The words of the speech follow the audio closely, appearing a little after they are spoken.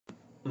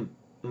Mm,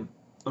 mm,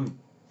 mm.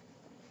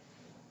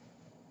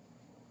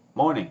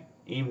 Morning,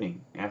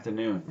 evening,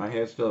 afternoon. My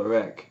hair's still a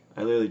wreck.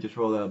 I literally just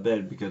rolled out of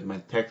bed because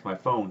my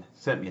phone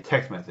sent me a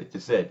text message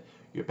that said,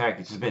 your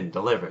package has been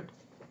delivered.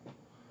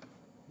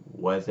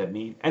 What does that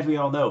mean? As we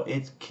all know,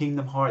 it's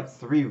Kingdom Hearts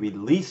 3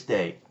 release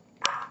day.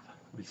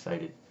 I'm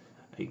excited.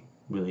 I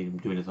really am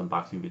doing this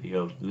unboxing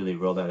video. Literally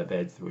rolled out of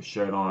bed, threw a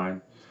shirt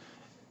on,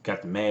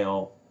 got the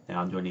mail. Now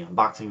I'm doing the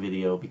unboxing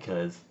video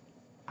because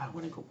I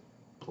want to go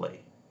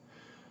play.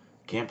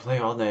 Can't play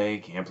all day,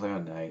 can't play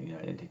all night.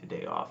 I didn't take the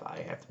day off. I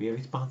have to be a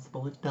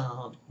responsible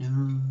adult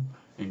and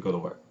go to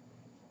work.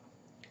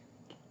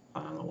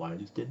 I don't know why I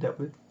just did that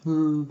with,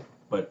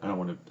 but I don't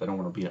want to. I don't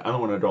want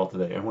to adult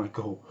today. I want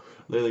to go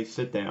literally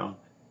sit down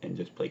and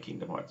just play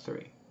Kingdom Hearts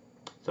 3.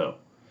 So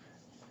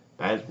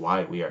that is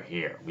why we are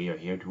here. We are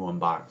here to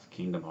unbox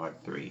Kingdom Hearts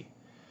 3.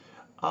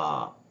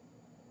 Uh,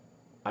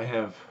 I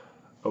have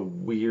a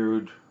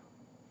weird.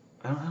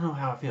 I don't know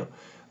how I feel.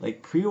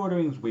 Like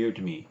pre-ordering is weird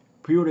to me.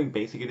 Pre-ordering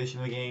basic edition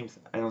of the games,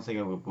 I don't think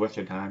it would waste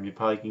your time. You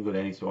probably can go to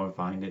any store and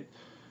find it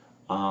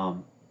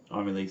on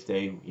release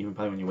day. Even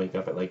probably when you wake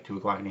up at like 2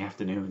 o'clock in the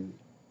afternoon,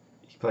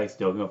 you probably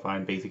still gonna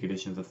find basic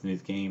editions of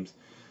these games.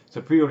 So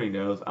pre-ordering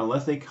those,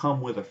 unless they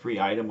come with a free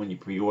item when you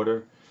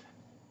pre-order,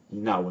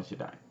 not worth your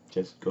time.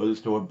 Just go to the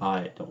store,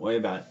 buy it. Don't worry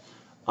about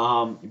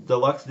it.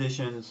 Deluxe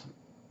editions,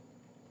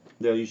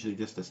 they're usually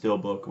just a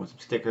steelbook with some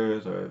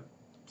stickers or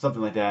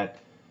something like that.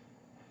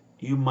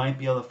 You might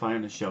be able to find it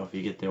on the shelf if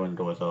you get there when the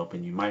doors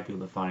open. You might be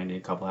able to find it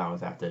a couple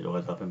hours after the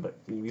doors open, but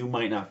you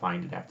might not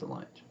find it after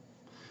lunch.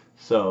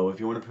 So if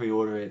you want to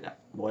pre-order it,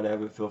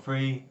 whatever, feel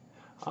free.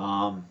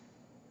 Um,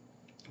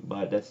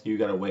 but that's you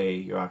gotta weigh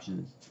your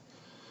options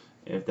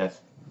if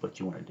that's what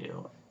you want to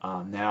do.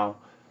 Now,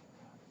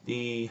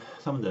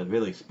 some of the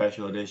really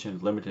special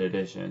editions, limited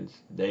editions,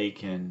 they're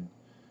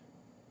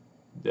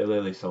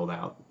literally sold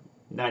out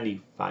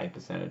 95%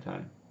 of the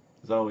time.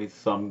 There's always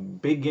some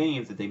big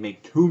games that they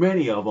make too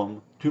many of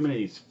them, too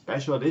many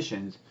special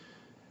editions,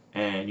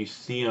 and you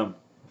see them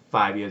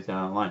 5 years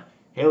down the line.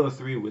 Halo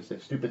 3 with the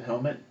stupid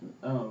helmet.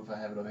 I don't know if I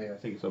have it over here. I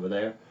think it's over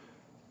there.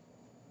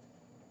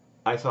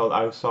 I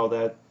saw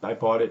that. I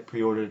bought it,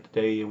 pre-ordered it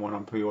today, and went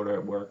on pre-order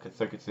at work at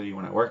Circuit City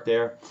when I worked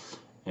there,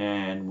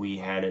 and we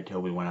had it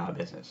till we went out of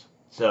business.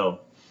 So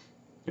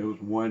it was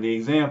one of the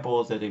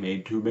examples that they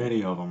made too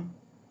many of them.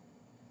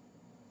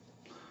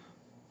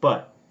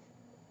 But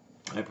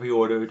I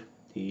pre-ordered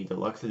the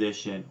deluxe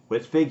edition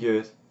with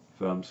figures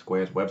from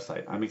Square's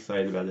website. I'm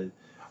excited about it.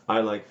 I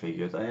like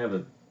figures. I have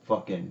a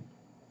fucking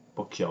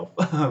bookshelf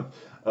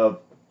of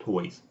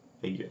toys,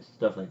 figures,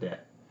 stuff like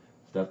that.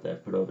 Stuff that I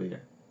put over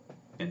here.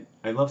 And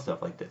I love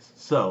stuff like this.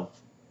 So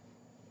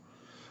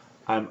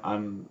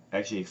I'm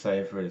actually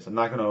excited for this. I'm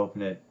not gonna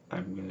open it.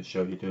 I'm gonna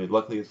show you to it.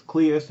 Luckily it's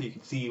clear so you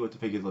can see what the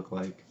figures look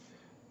like.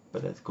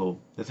 But that's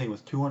cool. This thing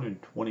was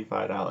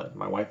 $225.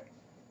 My wife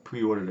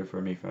pre-ordered it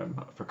for me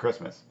for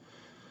Christmas.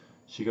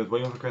 She goes, "What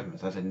do you want for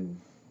Christmas?" I said,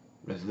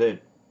 "This is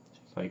it."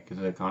 She's like, "Is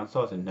it a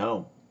console?" I said,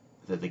 "No.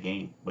 This is a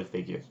game with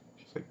figures."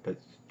 She's like,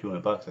 "That's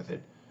 $200." I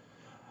said,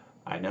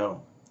 "I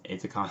know.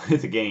 It's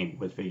a game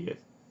with figures."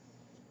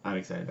 I'm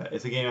excited about it.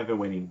 It's a game I've been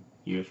waiting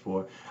years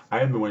for. I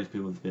haven't been one of these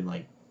people that's been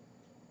like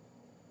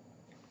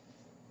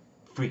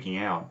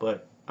freaking out,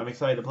 but I'm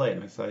excited to play it.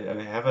 I'm excited.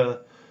 I have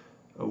a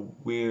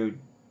weird,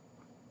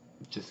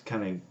 just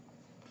kind of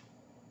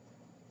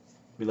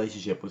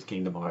relationship with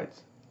Kingdom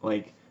Hearts.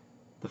 Like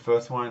the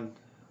first one,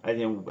 I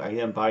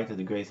didn't buy it till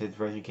the greatest hits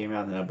version came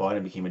out, and then I bought it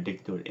and became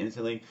addicted to it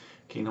instantly.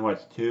 Kingdom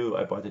Hearts 2,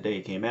 I bought the day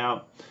it came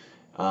out.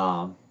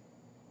 Um,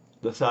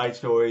 the side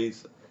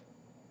stories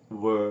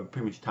were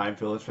pretty much time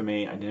fillers for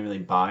me. I didn't really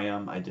buy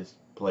them. I just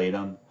played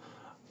them.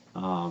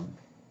 Um,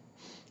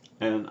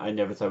 and I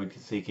never thought we'd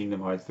see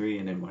Kingdom Hearts 3.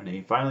 And then when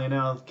they finally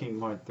announced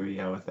Kingdom Hearts 3,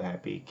 I was a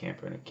happy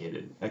camper and a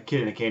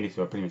kid in a candy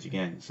store pretty much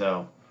again.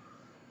 So,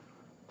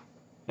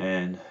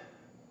 and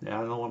yeah,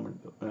 I don't know what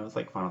it was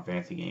like Final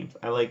Fantasy games.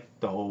 I like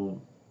those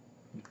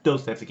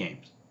types of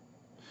games.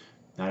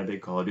 Not a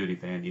big Call of Duty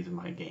fan. These are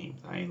my games.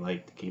 I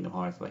like the Kingdom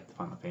Hearts. I like the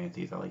Final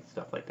Fantasies. I like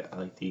stuff like that. I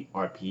like the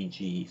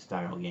RPG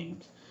style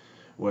games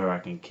where I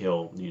can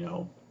kill,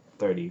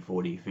 30,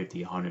 40,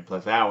 50, 100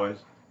 plus hours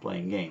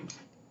playing games.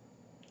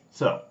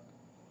 So,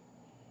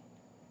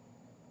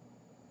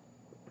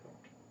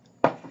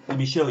 let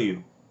me show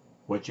you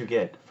what you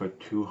get for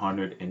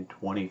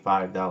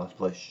 $225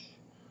 plus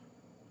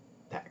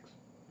tax.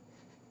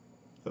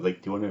 So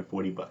like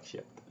 240 bucks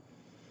shipped.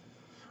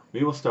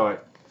 We will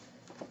start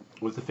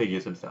with the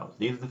figures themselves.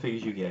 These are the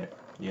figures you get.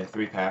 You have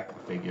 3-pack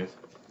of figures.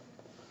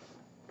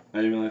 I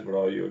didn't realize what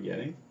all you were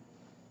getting,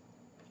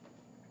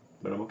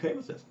 but I'm okay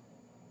with this.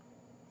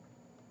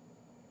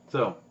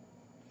 So,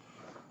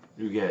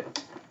 you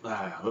get,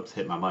 oops,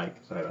 hit my mic,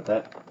 sorry about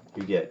that.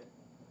 You get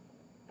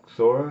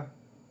Sora,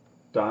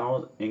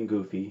 Donald, and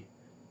Goofy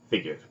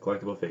figures,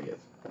 collectible figures.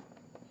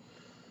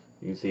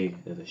 You can see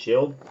there's a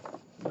shield.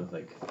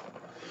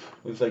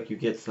 Looks like you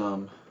get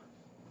some,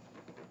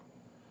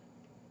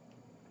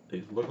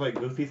 these look like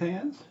Goofy's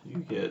hands. You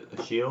get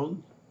a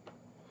shield.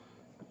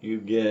 You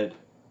get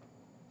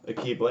a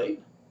keyblade,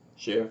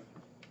 sheriff.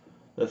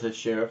 That says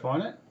sheriff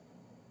on it.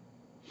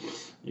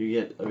 You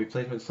get a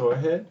replacement sword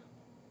head.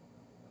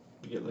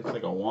 You get looks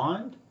like a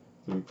wand.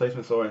 The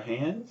replacement sword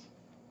hands.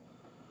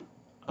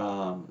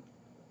 Some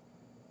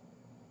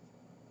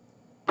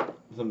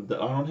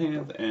Donald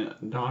hands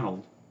and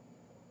Donald.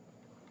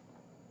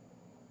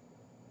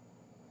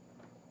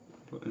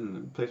 And the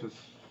replacement.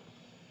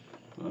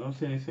 I don't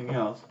see anything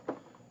else.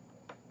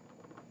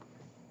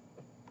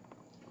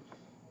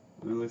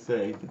 Let's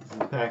say this is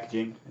the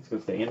packaging. It's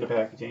going to stay in the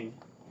packaging.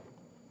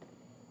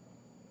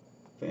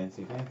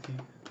 Fancy, fancy.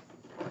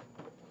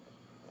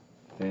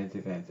 Fancy,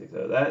 fancy.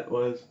 So that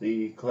was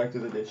the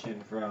collector's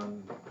edition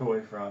from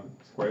toy from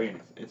Square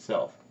Enix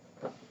itself.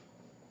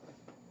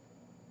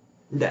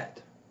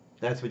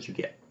 That's what you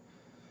get.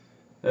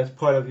 That's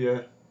part of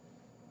your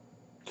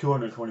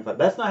 225.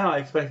 That's not how I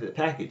expected the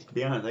package, to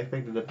be honest. I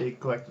expected a big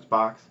collector's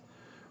box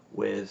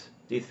with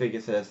these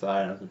figures set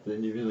aside, and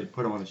then you really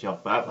put them on the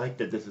shelf. But I like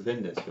that this is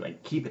in this, because I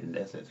keep it in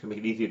this, and it's going to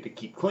make it easier to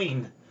keep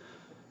clean.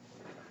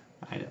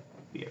 I know,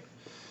 weird.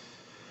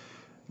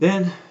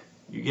 Then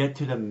you get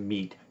to the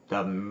meat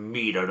of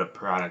the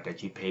product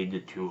that you paid the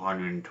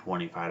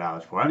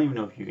 $225 for. I don't even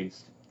know if you can,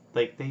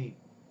 like, they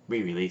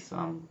re-released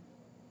some,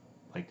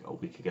 like, a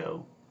week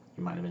ago.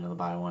 You might have been able to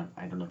buy one.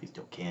 I don't know if you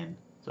still can.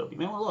 So if you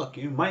may want to look,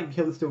 you might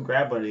be able to still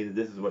grab one of these.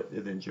 This is what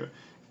is in your,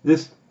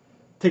 this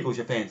tickles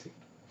your fancy.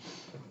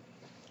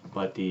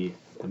 But the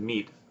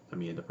meat of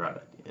the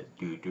product is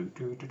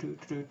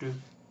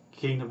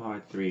Kingdom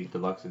Hearts 3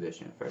 Deluxe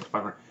Edition. First,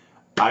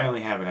 I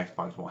only have an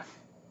Xbox One.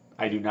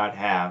 I do not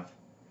have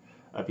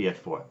a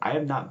PS4. I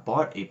have not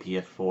bought a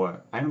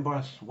PS4. I haven't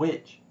bought a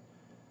Switch.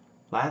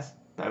 I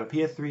have a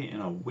PS3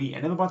 and a Wii.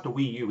 I never bought the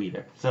Wii U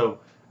either. So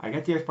I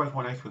got the Xbox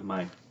One X with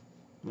my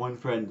one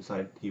friend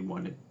decided he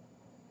wanted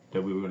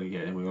that we were going to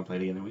get it and we were going to play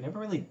it again. And we never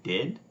really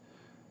did.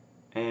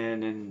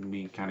 And then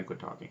we kind of quit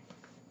talking.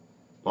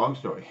 Long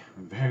story.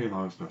 Very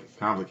long story.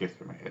 Complicated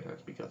for my head.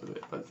 That's because of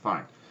it. But it's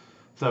fine.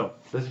 So,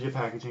 this is your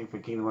packaging for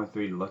Kingdom Hearts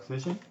 3 Deluxe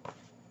Edition.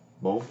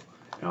 Boom.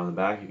 And on the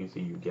back, you can see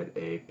you get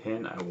a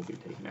pin. I will be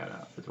taking that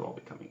out. This will all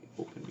be coming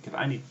open because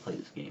I need to play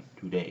this game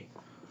today.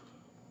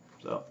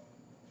 So,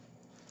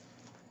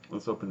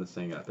 let's open this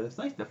thing up. It's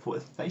nice,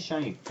 it's nice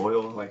shiny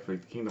foil, like for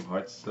Kingdom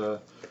Hearts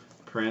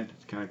print.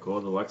 It's kind of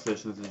cool. The Deluxe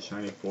Edition is in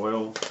shiny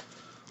foil.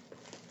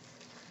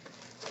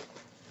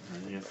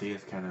 And you can see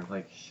it's kind of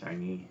like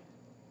shiny,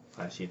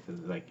 flashy.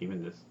 It's like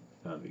even this,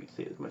 I don't know if you can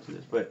see as much of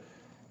this, but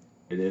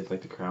it is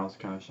like the crown's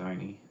kind of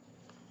shiny.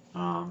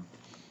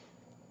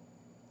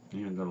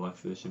 Even the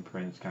Deluxe Edition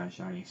print is kind of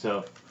shiny.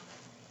 So,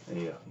 there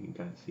you go. You can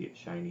kind of see it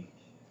shiny.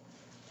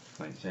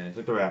 Like shiny.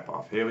 Took the wrap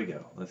off. Here we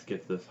go. Let's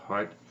get this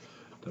heart,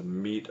 the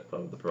meat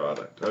of the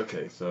product.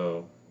 Okay,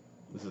 so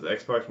this is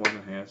Xbox One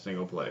Enhanced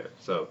Single Player.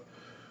 So,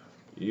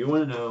 you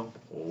want to know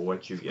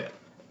what you get.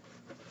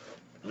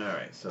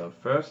 Alright, so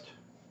first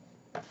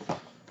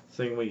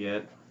thing we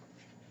get.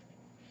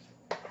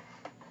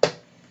 What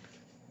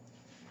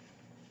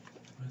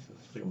is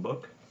this? Like a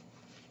book?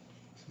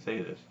 Let's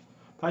say this.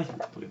 Probably should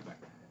look at the back.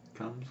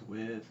 Comes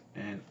with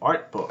an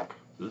art book.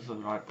 This is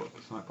an art book.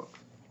 It's an art book.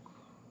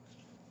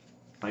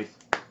 Nice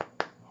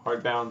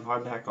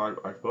hardback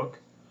art book.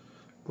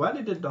 Glad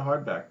they did the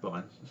hardback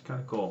ones. It's kind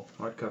of cool.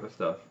 Hardcover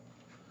stuff.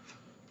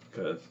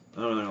 Because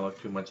I don't want to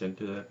look too much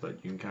into it, but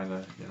you can kind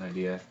of get an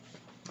idea.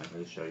 I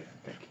might just show you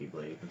that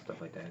keyblade and stuff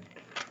like that.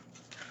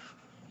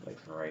 Like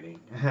some writing.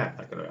 I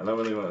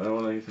don't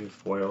want anything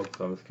spoiled,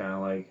 so it's kind of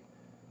like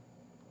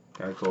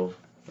kind of cool.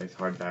 Nice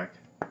hardback.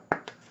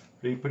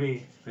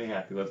 Pretty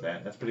happy with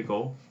that. That's pretty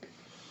cool.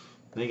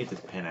 Let me get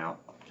this pin out.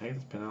 Can I get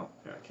this pin out?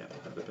 Yeah, I can't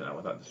have the pin out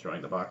without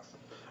destroying the box.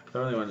 I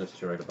don't really want to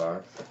destroy the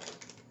box.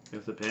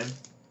 Here's the pin.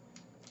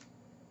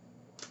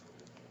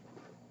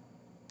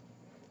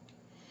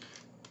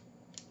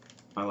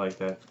 I like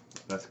that.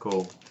 That's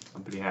cool.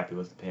 I'm pretty happy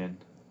with the pin.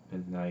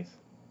 Pin's nice.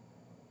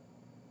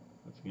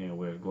 That's getting a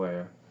weird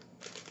glare.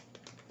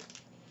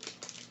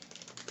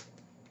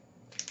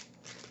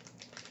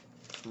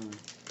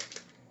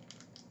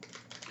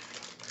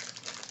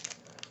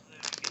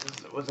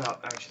 It was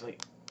out actually.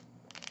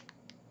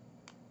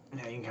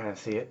 Now you can kind of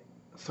see it.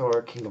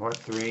 Sword, Kingdom Hearts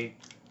 3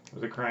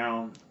 with a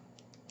crown.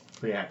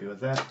 Pretty happy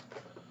with that.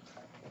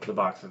 The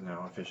box is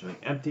now officially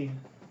empty.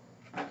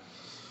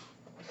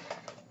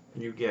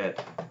 You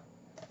get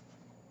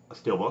a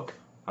steelbook.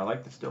 I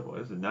like the steelbook.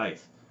 This is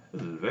nice.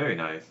 This is very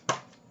nice.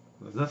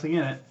 There's nothing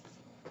in it.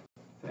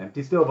 It's an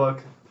empty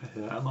steelbook. I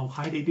don't know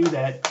why they do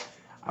that.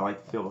 I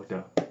like the steelbook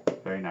though.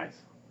 Very nice.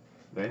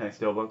 Very nice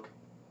steelbook.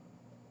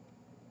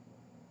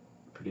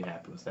 Pretty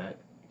happy with that.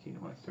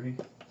 Kingdom Hearts 3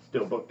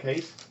 steelbook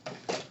case.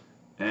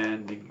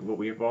 And what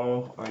we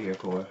all are here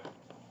for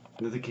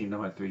is the Kingdom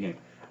Hearts 3 game.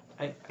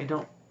 I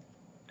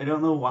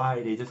don't know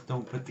why they just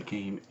don't put the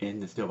game in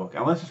the steelbook,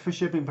 unless it's for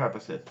shipping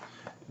purposes.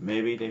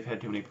 Maybe they've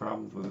had too many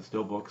problems with the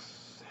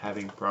steelbooks,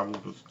 having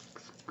problems with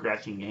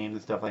scratching games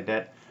and stuff like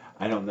that.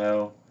 I don't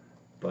know,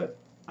 but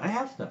I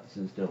have stuff that's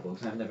in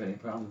steelbooks. I've never had any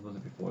problems with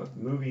it before.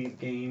 Movies,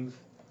 games.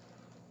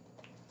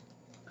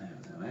 I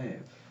don't know. I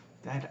have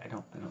I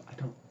don't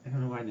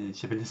know why I didn't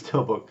ship in the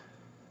steelbook.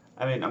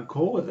 I mean, I'm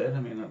cool with it. I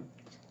mean, I'm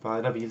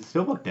probably never use the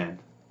steelbook then.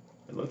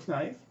 It looks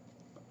nice,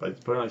 but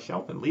just put it on a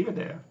shelf and leave it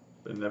there,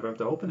 but never have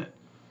to open it.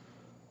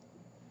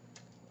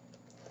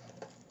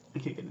 I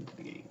can't get into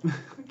the game.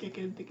 I can't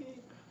get into the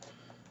game.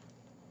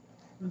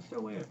 That's so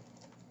weird.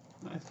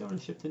 I still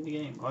haven't shipped in the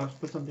game. I'll have to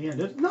put something in.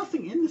 There's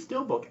nothing in the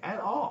steelbook at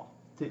all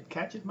that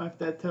catches my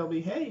that tell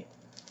me, hey,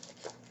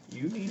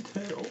 you need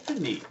to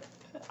open these.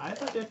 I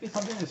thought there'd be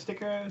something, a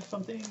sticker or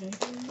something,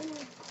 anything more.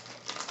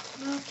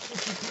 No, it's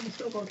just in the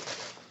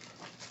steelbook.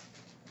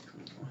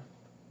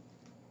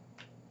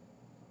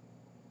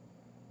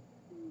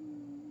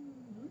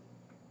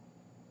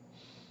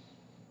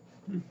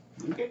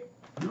 Okay.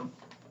 No.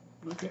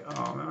 Okay.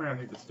 Oh, now I gotta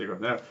take the sticker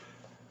off. Now,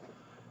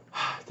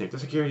 take the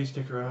security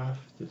sticker off.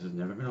 This has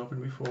never been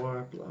opened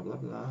before. Blah blah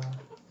blah.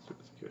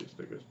 Security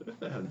stickers.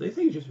 These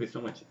things used to be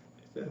so much.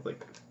 They have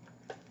like.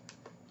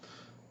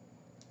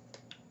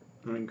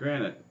 I mean,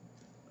 granted,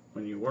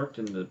 when you worked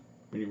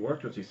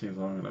with these things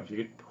long enough, you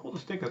could pull the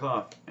stickers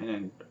off and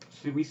then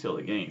reseal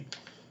the game.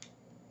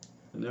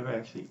 And never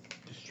actually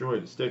destroy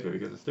the sticker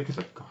because the stickers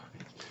are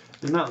garbage.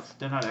 They're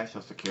not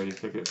actual security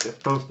stickers. They're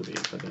supposed to be,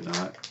 but they're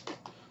not.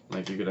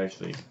 Like you could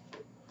actually,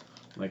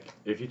 like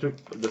if you took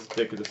the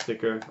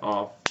sticker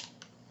off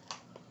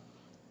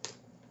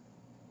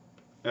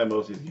at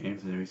most of these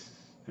games, and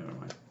never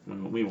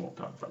mind. We won't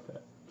talk about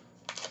that.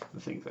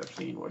 The things I've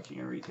seen working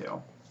in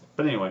retail.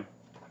 But anyway,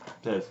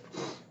 it says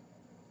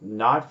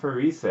not for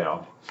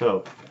resale.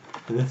 So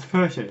this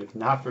version is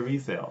not for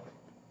resale.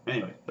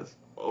 Anyway, let's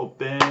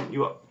open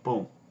you up.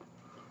 Boom.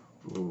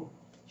 Ooh.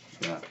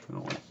 Yeah,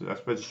 so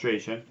that's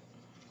registration.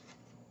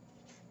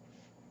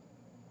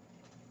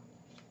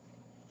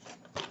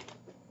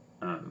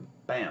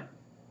 Bam.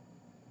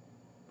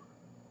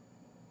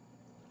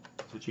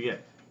 That's what you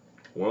get.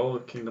 World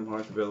of Kingdom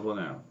Hearts available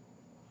now.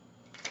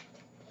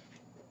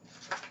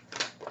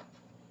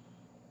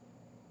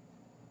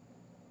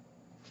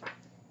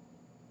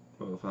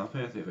 World of Final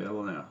Fantasy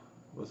available now.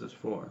 What's this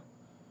for?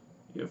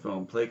 Your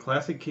phone. Play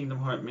classic Kingdom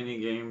Hearts mini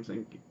games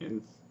and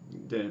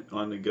then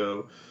on the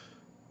go.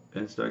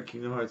 And start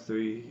Kingdom Hearts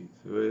 3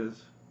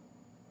 with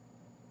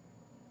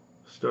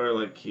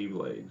Starlight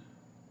Keyblade.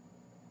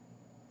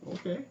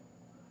 Okay.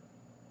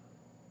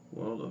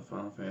 World of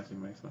Final Fantasy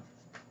makes one.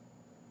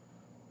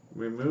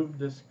 Remove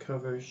this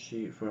cover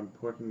sheet for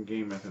important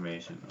game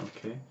information.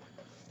 Okay.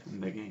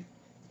 In the game.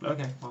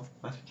 Okay, well,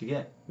 that's what you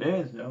get.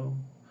 There's no.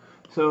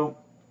 So,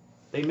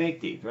 they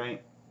make these,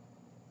 right?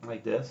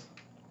 Like this.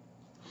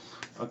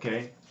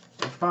 Okay.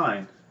 It's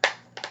fine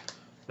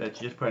that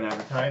you just put an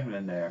advertisement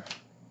in there.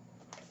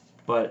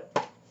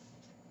 But,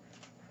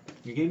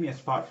 you gave me a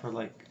spot for,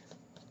 like,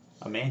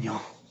 a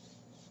manual.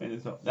 And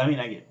it's, I mean,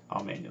 I get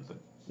all manuals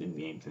in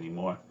games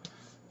anymore.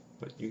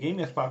 But you gave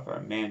me a spot for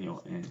a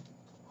manual, and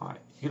why?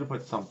 You could have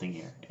put something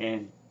here,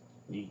 and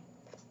the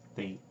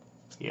thing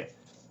here.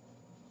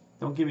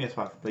 Don't give me a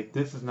spot. Like,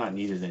 this is not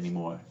needed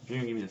anymore. If you're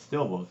going to give me the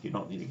steelbook, you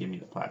don't need to give me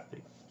the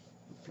plastic.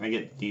 I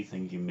get these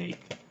things you make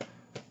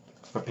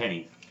for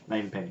pennies. Not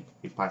even pennies.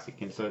 These plastic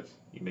inserts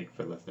you make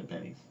for less than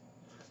pennies.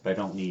 But I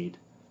don't need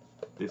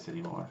this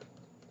anymore.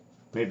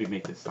 Maybe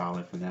make this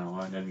solid from now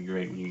on. That'd be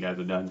great when you guys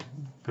are done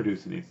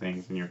producing these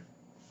things and your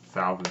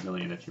 1,000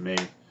 million that you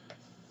made.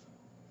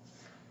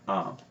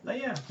 But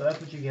yeah, so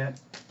that's what you get.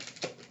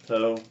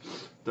 So,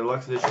 the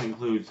Deluxe Edition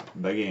includes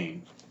the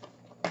game,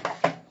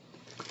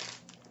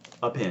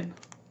 a pin,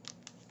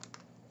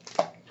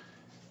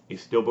 a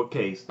steelbook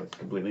case that's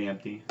completely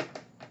empty.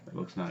 It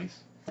looks nice.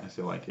 I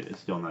still like it. It's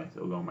still nice.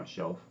 It'll go on my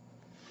shelf.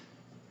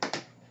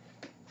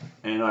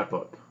 And an art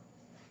book.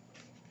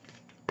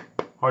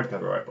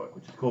 Hardcover art book,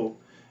 which is cool.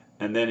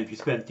 And then if you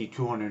spent the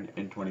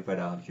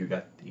 $225, you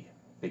got the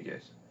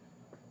figures.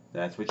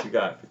 That's what you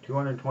got. For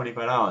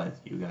 $225,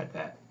 you got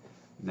that.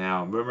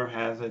 Now, rumor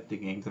has it the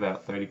game's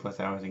about 30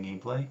 plus hours in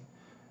gameplay.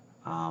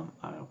 I'll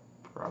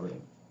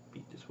probably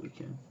beat this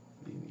weekend,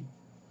 maybe.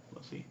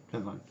 We'll see.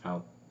 Depends on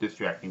how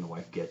distracting the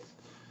wife gets.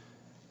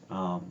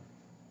 But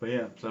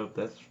yeah, so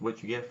that's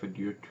what you get for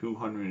your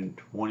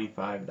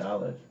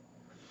 $225.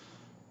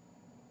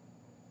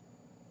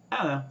 I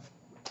don't know.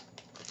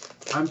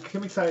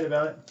 I'm excited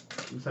about it.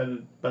 I'm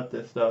excited about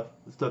this stuff.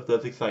 This stuff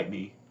does excite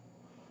me.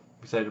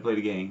 I'm excited to play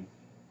the game.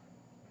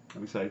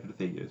 I'm excited for the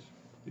figures.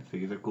 These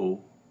figures are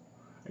cool.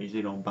 I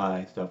usually don't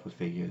buy stuff with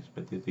figures,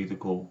 but these are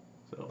cool.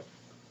 So,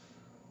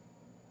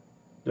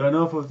 do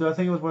I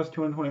think it was worth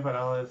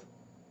 $225?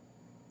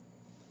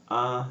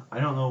 I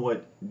don't know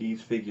what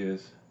these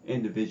figures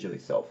individually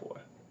sell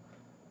for.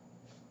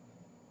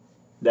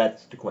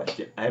 That's the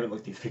question. I haven't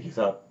looked these figures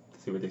up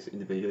to see what they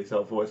individually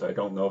sell for, so I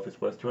don't know if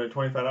it's worth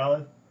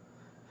 $225.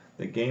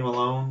 The game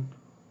alone,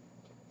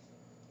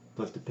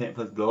 plus the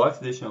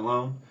Deluxe Edition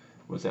alone,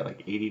 was that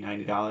like $80,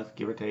 $90,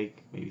 give or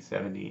take, maybe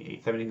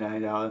 $70,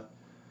 $79.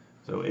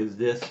 So is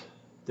this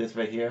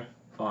right here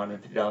on a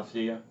 $50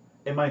 figure?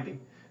 It might be.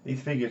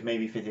 These figures may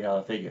be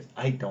 $50 figures.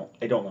 I don't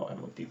know. I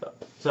haven't looked these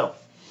up. So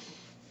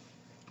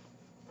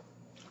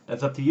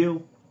that's up to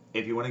you.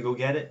 If you want to go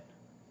get it,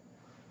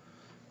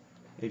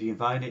 If you can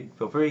find it,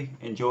 feel free.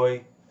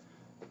 Enjoy.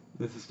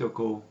 This is still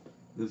cool.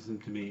 This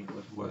to me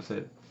was worth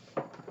it.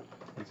 Like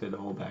I said, the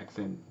whole back's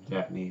in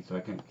Japanese, so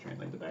I couldn't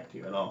translate the back to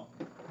you at all.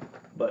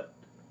 But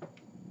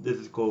this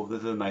is cool. This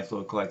is a nice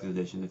little collector's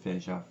edition to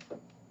finish off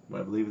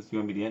what I believe is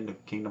going to be the end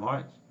of Kingdom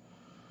Hearts.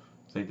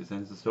 I think this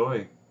ends the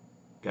story.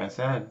 Kinda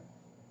sad.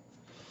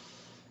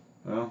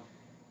 Well,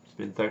 it's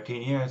been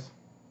 13 years.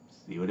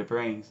 See what it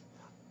brings.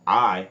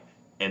 I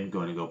am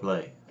going to go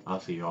play. I'll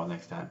see you all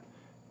next time.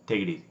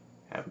 Take it easy.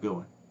 Have a good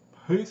one.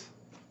 Peace.